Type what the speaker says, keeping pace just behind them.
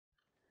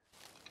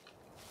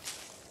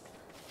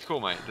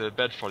respawn, mate. The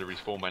bed's probably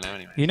respawned by now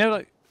anyway. You know,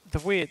 like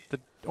the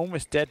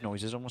almost dead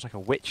noise is almost like a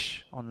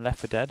witch on Left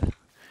 4 Dead.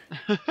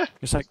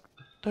 It's like.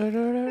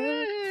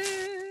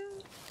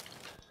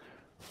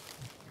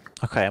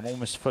 Okay, I'm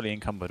almost fully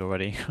encumbered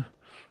already.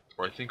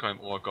 Or I think I'm.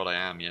 Oh god, I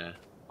am. Yeah.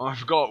 Oh, I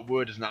forgot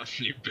wood is an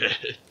absolute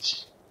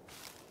bitch.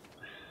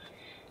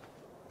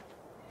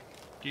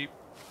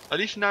 At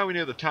least now we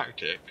know the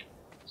tactic,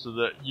 so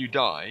that you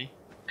die,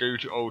 go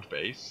to old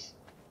base.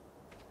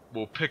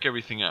 We'll pick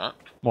everything up.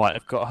 Right,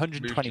 I've got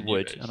 120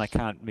 wood base. and I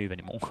can't move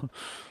anymore.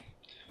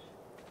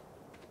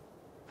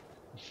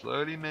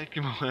 Slowly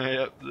making my way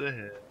up the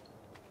hill.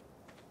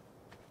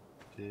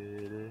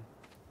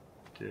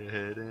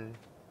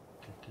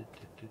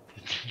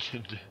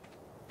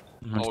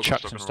 I'm gonna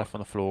chuck some stuff on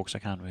the floor because I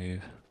can't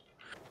move.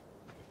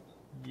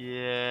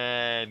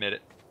 Yeah, made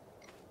it.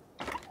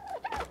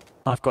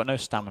 I've got no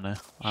stamina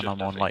and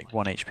I'm on like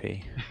 1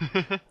 HP.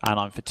 And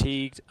I'm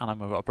fatigued and I've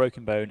got a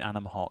broken bone and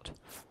I'm hot.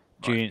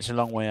 June, it's a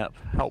long way up.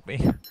 Help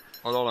me.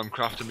 Although I'm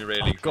crafting my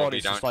railings, oh god,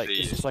 it's just like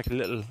it's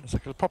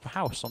like a proper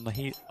house on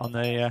the on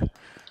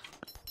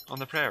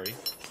the prairie.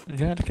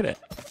 Yeah, look at it.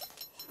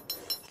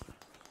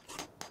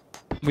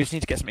 We just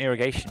need to get some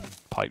irrigation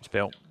pipes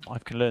built. I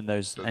can learn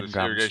those so engrams. Those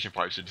irrigation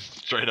pipes that just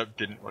straight up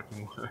didn't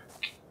fucking work.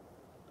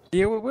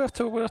 Yeah, we'll have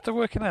to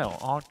work it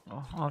out.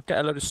 I'll get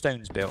a load of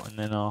stones built and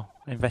then I'll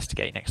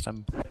investigate next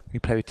time we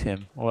play with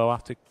Tim. Or I'll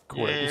have to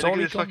call it. It's look at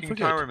this fucking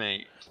tower,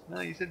 mate.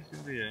 No, you said it's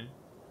gonna be here.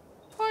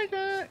 Hi,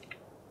 Jack.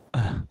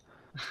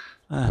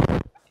 I'm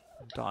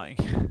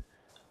dying.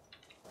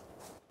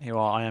 You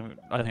are.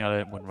 I think I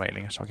learned one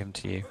railing, so I'll give them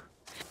to you.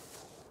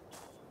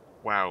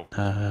 Wow.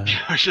 I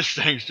was just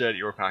saying straight at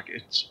your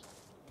package.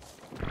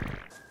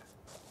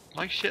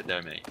 Nice shit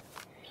there, mate.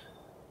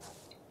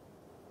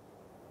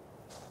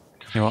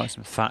 You want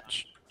some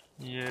thatch?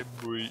 Yeah,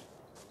 boy.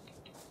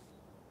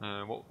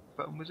 What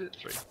button was it?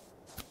 3.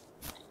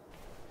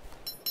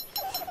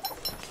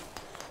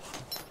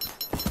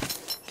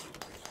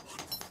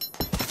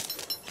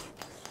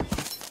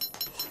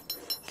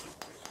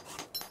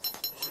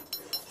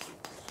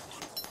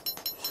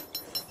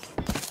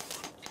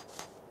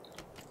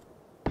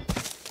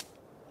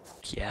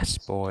 Yes,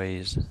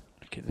 boys.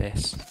 Look at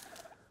this.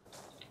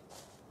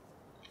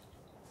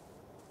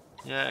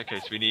 Yeah, okay,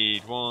 so we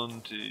need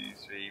 1, 2,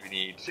 3, we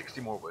need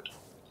 60 more wood.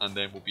 And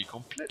then we'll be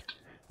complete.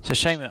 It's a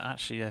shame that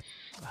actually I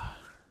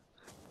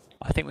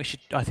think we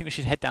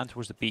should head down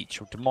towards the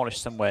beach or demolish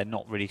somewhere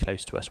not really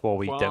close to us while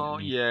we don't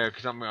need... yeah,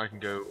 because that way I can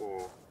go,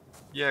 or...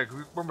 Yeah,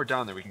 cause when we're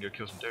down there we can go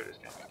kill some dodos,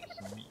 can't we? Get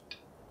some meat.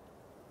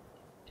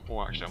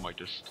 Or actually I might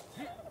just...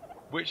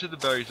 Which of the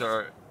berries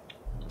are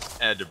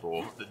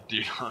edible that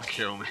do not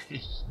kill me?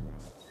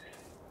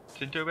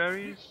 Tinto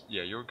berries?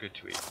 Yeah, you're good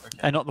to eat. Okay.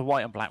 And not the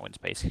white and black ones,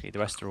 basically. The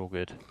rest are all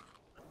good.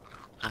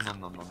 Nom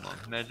nom nom nom nom.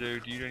 Meadow,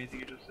 do you do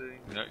anything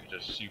interesting? No, you're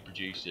just super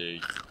juicy.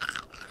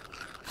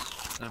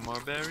 No more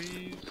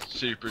berries.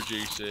 Super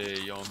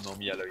juicy. Yum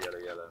nom. Yellow, yellow,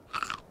 yellow.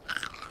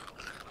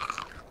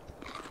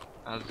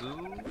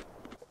 Azul.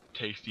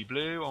 Tasty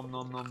blue. Om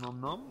nom nom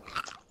nom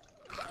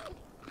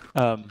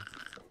nom.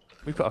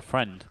 We've got a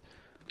friend.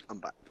 I'm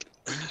back.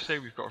 When you say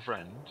we've got a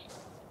friend,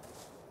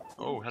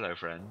 oh hello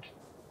friend.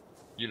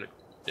 You look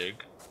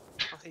big.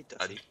 Oh, hey,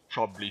 Duffy. And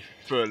probably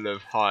full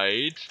of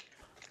hide.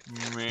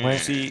 Meh.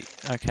 Where's he?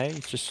 Okay,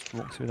 he's just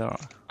walked through there.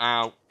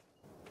 Ow.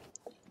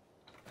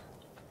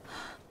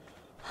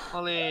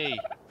 Holly.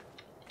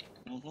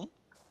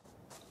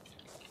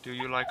 Do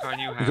you like our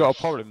new house? We've got a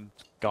problem,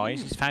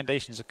 guys. His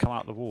foundations have come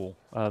out the wall,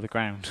 the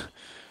ground.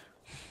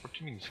 What do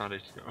you mean his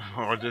foundations?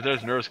 Oh,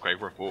 there's an earthquake.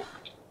 We're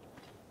fucked.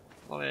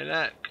 Holly,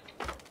 look.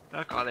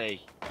 Look,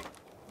 Holly.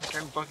 Look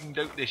how fucking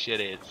dope this shit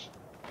is.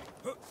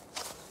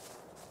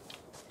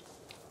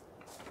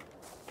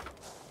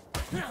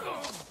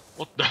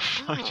 What the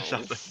fuck just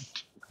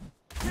happened?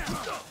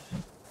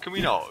 Can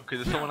we not?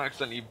 Because if someone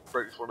accidentally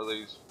breaks one of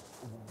those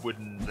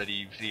wooden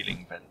bloody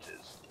ceiling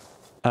fences.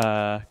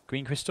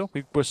 Green crystal?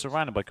 We're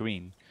surrounded by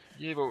green.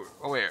 Yeah, but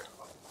oh wait,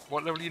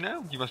 what level are you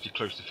now? You must be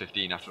close to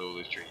 15 after all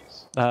those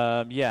trees.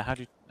 Yeah. How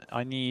do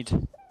I need?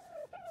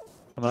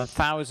 I'm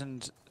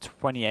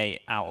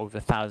 1,028 out of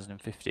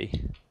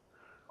 1,050.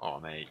 Oh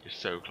mate, you're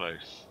so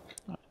close.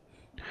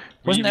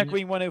 Wasn't there a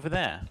green one over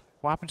there?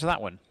 What happened to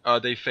that one?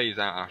 They phase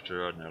out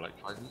after, I don't know, like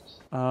 5 minutes.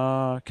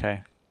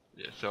 Okay.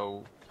 Yeah,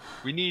 so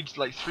we need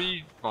like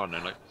 3, I don't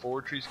know, like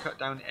 4 trees cut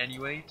down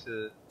anyway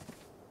to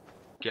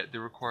get the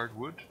required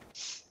wood.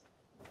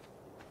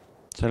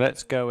 So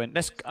let's go in.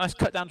 Let's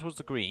cut down towards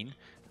the green,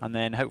 and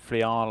then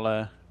hopefully I'll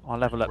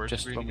level up Where's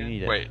just green when we again?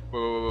 need it.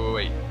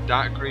 Wait.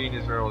 That green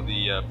is where all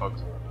the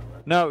bugs are.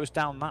 No, it was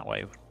down that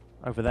way,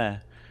 over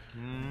there.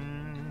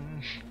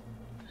 I'm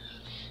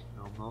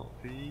not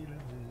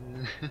feeling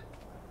it.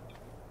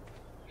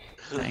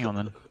 Hang on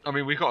then. I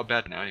mean, we got a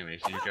bed now anyway,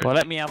 so you go. Well,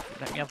 let me have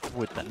the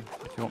wood then,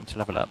 if you want me to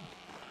level up.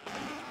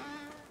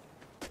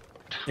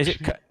 Is it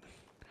cut?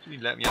 You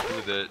let me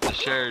have the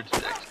shared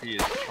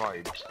XP is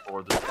tribes,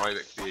 or the tribe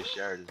XP is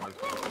shared as most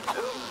people.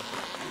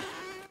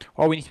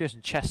 Oh, we need to build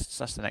some chests.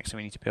 That's the next thing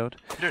we need to build.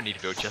 You don't need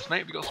to build chests,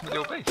 mate. We got some of the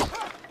old base.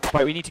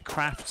 Right, we need to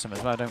craft some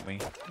as well, don't we?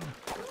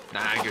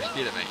 Nah, go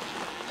steal it, mate.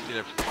 Steal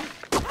everything.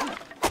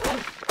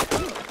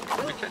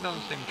 We're cutting down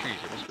the same trees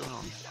here. What's going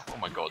on? Oh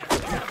my god.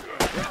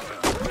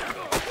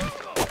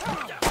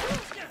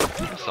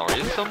 I'm sorry,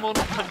 is someone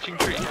punching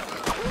trees?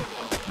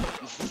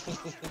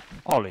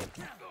 Ollie.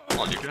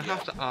 Oh, you're gonna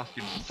have to ask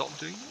him to stop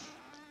doing it.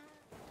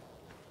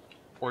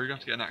 Or you're gonna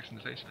have to get an axe in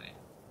the face, mate.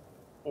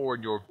 Or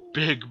your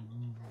big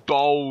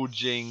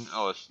bulging.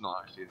 Oh, it's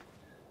not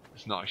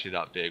actually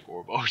that big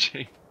or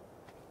bulging.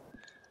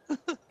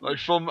 Like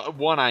from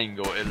one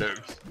angle it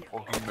looks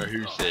fucking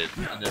mahoosive,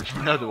 and then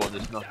from another one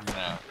there's nothing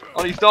there.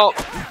 Ollie, stop!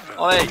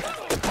 Ollie!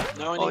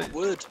 No, I Ollie. need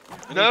wood.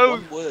 I No.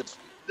 need 1 wood.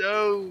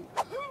 No!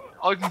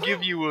 I can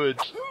give you wood.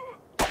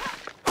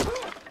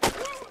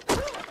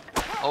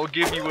 I'll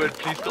give you wood,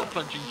 please stop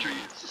punching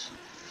trees.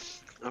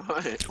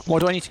 Alright.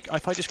 What do I need to...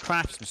 If I just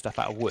craft some stuff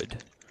out of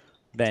wood,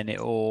 then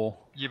it'll...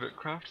 Yeah, but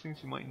craft things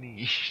you might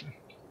need.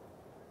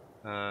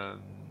 I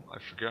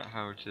forget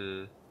how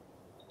to...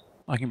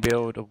 I can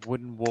build a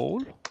wooden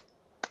wall.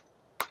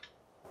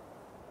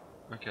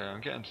 Okay,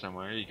 I'm getting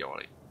somewhere. Here you go,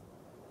 Ollie.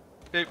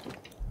 Boop.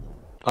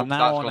 I'm now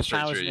that's on gone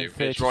straight through you.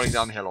 1,030. It's rolling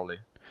down the hill, Ollie.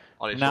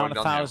 Ollie, I'm it's now rolling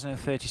on down the hill.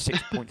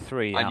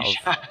 1,036.3 And out you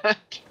of...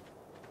 shan't.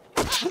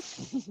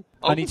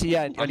 I need to,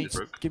 yeah, I and need it to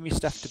broke. give me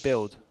stuff to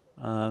build.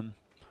 I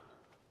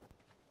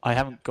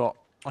haven't got...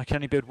 I can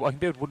only build... I can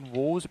build wooden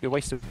walls. It'd be a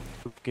waste of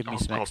giving me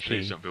some God, XP.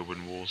 please don't build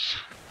wooden walls.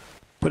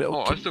 But it'll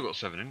Oh, keep- I've still got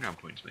 7 in-ground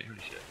points, mate. Holy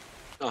shit.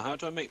 Oh, how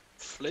do I make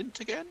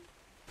flint again?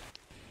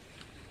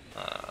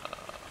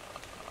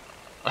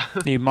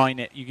 You mine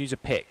it, you use a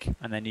pick,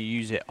 and then you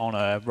use it on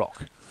a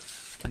rock.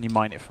 And you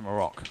mine it from a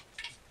rock.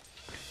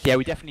 Yeah,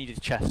 we definitely need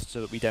a chest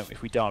so that we don't,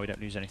 if we die, we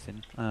don't lose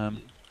anything.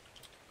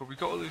 But we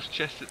got all those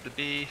chests at the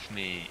base,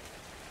 mate.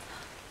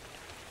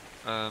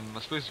 I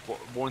suppose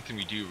one thing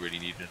we do really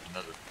need is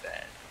another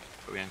bed.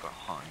 But we ain't got a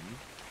hive.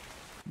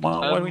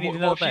 Why do we need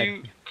another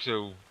bed?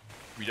 So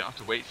we don't have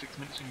to wait 6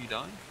 minutes when you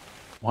die?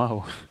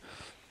 Wow.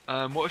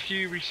 What if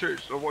you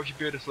research, or what if you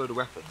build us a load of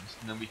weapons,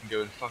 and then we can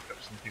go and fuck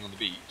up something on the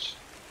beach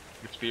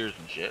with spears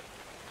and shit,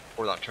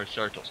 or that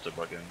triceratops stuff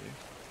we're going to do,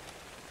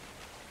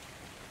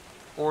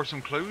 or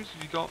some clothes.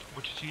 Have you got?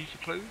 What did you need for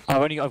clothes?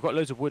 I've got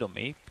loads of wood on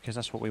me because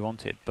that's what we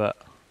wanted, but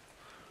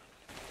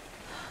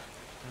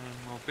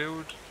I'll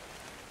build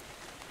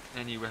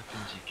any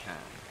weapons you can.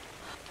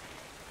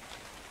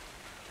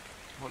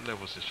 What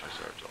level is this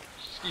triceratops?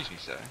 Excuse me,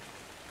 sir.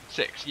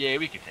 6. Yeah,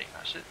 we can take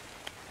that shit.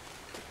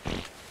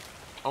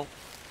 Oh.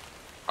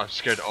 I've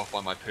scared it off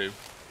by my poo.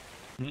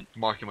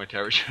 Marking my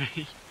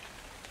territory.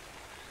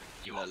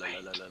 You are late.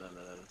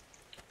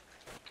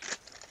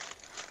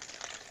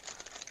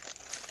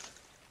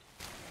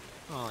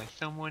 Oh, is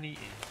someone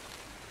eating?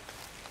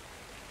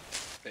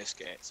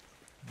 Biscuits.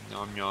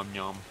 Nom nom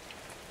nom.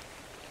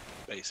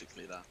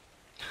 Basically that.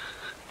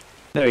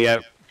 there we go.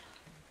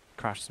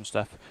 Crashed some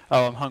stuff.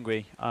 Oh, I'm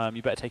hungry.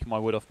 You better take my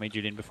wood off me,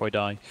 Julian, before I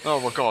die. Oh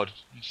my god,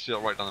 you see that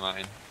right down the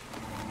mountain.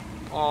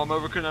 Oh, I'm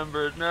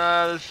overcumbered.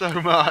 No, there's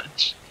so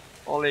much.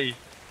 Ollie,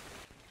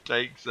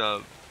 take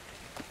some.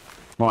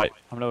 Right,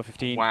 I'm level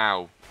 15.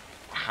 Wow.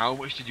 How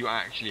much did you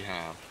actually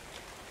have?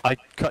 I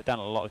cut down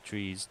a lot of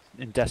trees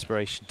in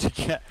desperation to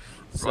get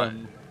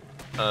some...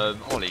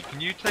 Ollie, can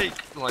you take,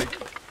 like,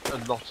 a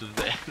lot of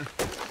this?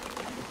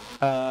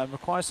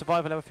 Requires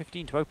survival level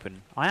 15 to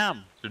open. I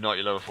am. So not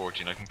your level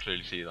 14, I can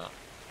clearly see that.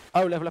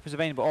 Oh, level up is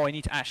available. Oh, I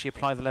need to actually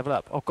apply the level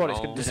up. Oh god, it's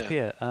going Oh. to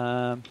disappear.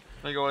 There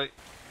you go, Ollie.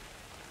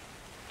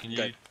 Can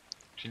Okay.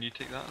 you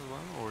take that as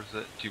well, or is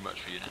it too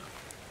much for you now?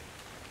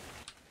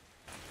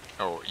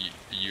 Oh,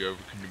 you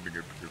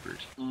overcommitted.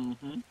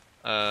 Mm-hmm.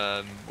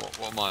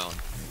 What am I on?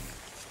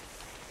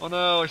 Oh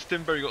no,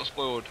 Stimberry got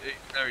spoiled. It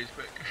varies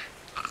quick.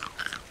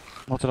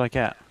 What did I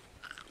get?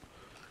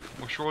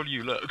 Well, surely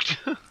you looked.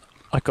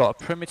 I got a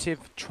primitive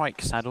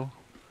trike saddle,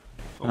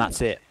 and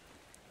that's it.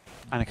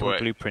 And a couple of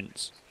Wait.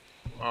 blueprints.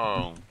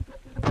 Oh.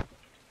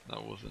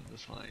 That wasn't the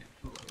site.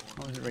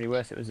 That wasn't really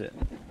worth it, was it?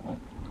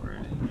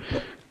 Really?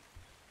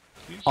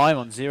 I'm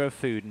on 0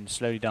 food and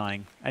slowly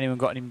dying. Anyone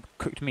got any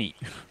cooked meat?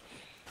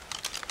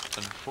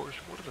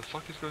 Unfortunately, what the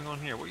fuck is going on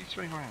here? What are you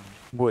throwing around?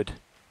 Wood.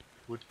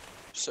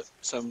 So,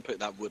 someone put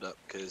that wood up,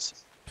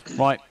 because...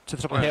 Right, to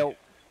the top of the Right. hill.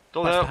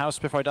 Don't That's the help. house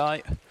before I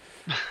die.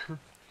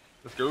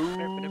 Let's go.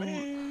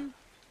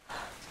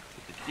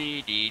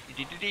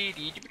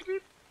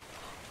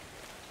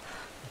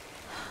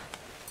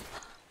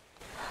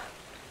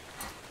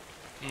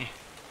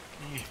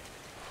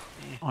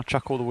 I'll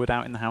chuck all the wood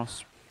out in the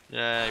house.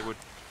 Yeah, it would.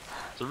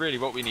 So really,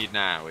 what we need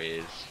now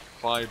is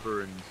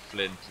fibre and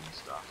flint and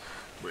stuff,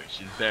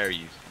 which is very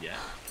easy to get.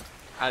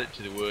 Add it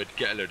to the wood,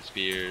 get a load of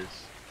spears,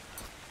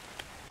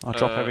 I'll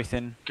drop Uh,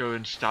 everything. go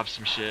and stab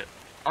some shit.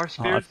 Are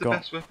spears I've the got-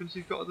 best weapons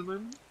you've got at the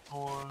moment?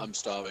 Or I'm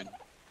starving.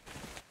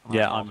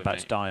 Yeah, I'll I'm have it, about to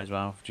mate. die as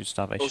well due to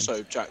starvation.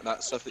 Also, Jack,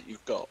 that stuff that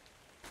you've got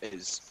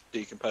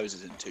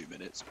decomposes in 2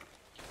 minutes.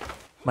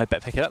 Might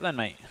better pick it up then,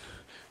 mate.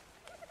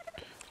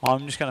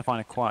 I'm just going to find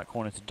a quiet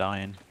corner to die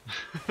in.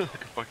 like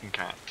a fucking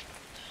cat.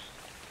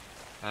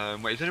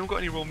 Wait, has anyone got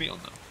any raw meat on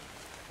them?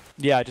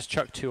 Yeah, I just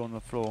chucked 2 on the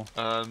floor.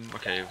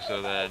 Okay,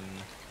 so then...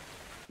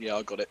 Yeah,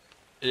 I got it.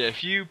 Yeah,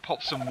 if you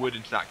pop some wood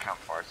into that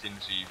campfire, it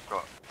seems you've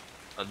got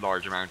a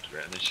large amount of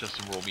it, and then just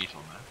some raw meat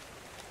on there.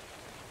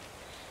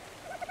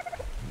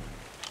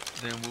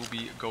 Then we'll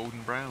be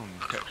golden brown,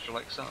 texture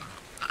like sun.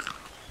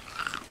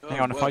 Hang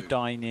on, if I whoa.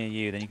 die near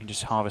you, then you can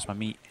just harvest my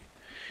meat.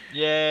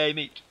 Yay,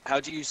 meat! How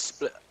do you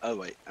split? Oh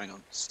wait, hang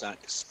on. Stack,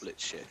 split,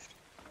 shift.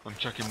 I'm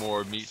chucking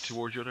more meat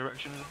towards your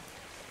direction.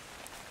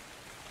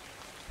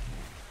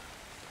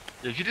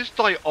 Yeah, if you just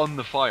die on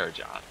the fire,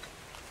 Jack,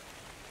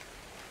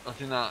 I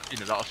think that, you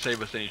know, that'll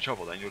save us any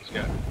trouble. Then you'll just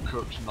get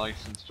cooked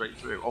nice and straight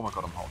through. Oh my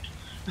god, I'm hot.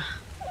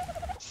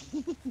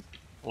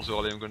 Also,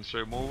 Ollie, I'm going to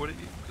throw more wood at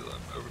you because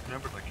I'm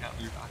overcumbered and I can't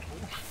move at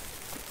all.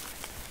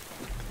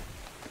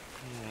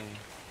 Yay.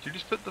 Did you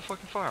just put the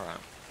fucking fire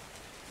out?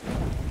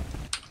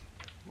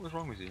 What was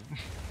wrong with you?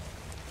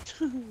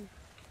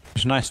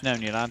 It's nice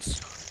knowing you,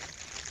 lads.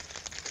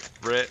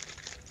 Rip,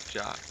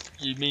 Jack.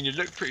 You mean you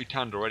look pretty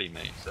tanned already,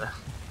 mate, so...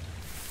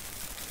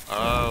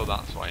 Oh,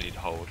 that's why I need to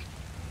hold.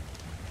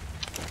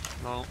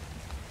 No.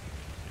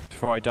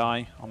 Before I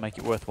die, I'll make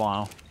it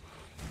worthwhile.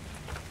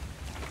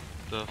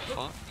 The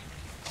fuck?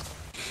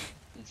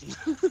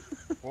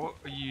 What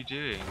are you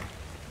doing?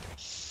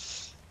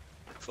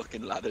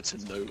 Fucking ladder to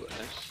nowhere.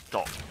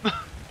 Stop.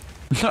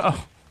 No!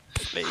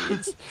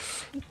 Please.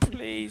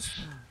 Please.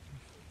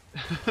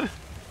 What's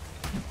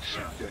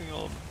going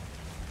on?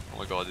 Oh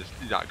my god,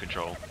 he's out of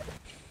control.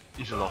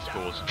 He's a lost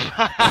cause.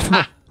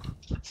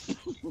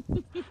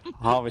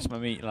 Harvest my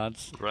meat,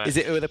 lads. Right. Is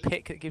it with a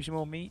pick that gives you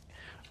more meat?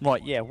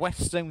 Right, yeah,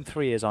 West Zone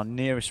 3 is our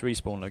nearest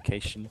respawn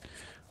location.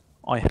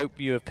 I hope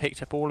you have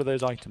picked up all of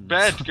those items.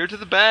 Bed! Go to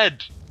the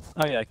bed!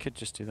 Oh yeah, I could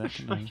just do that,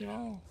 couldn't I?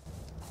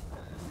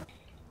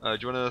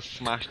 Do you want to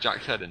smash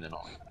Jack's head in or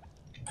not?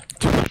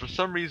 For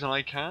some reason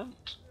I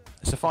can't.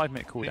 It's a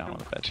 5-minute I think cooldown I'm on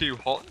the bed. too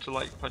hot to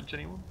like punch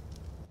anyone.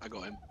 I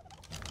got him.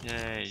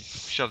 Yay.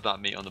 Shove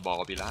that meat on the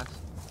barbie, lad.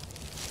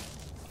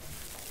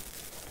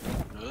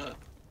 Ugh.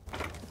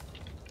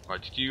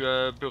 Right, did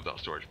you build that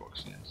storage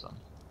box again, son?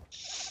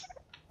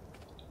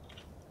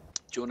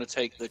 Do you want to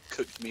take the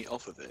cooked meat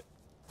off of it?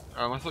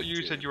 I thought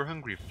you said you were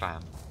hungry,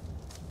 fam.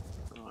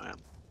 Oh, I am.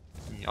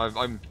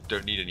 I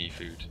don't need any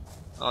food.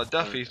 Oh,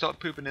 Duffy, stop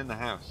pooping in the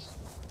house.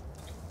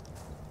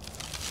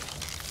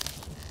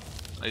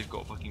 I've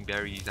got fucking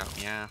berries out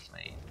my ass,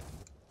 mate.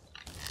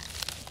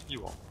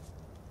 You what?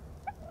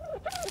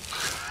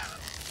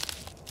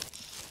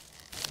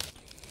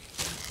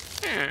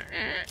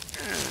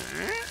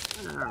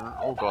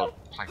 Oh god,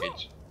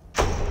 package.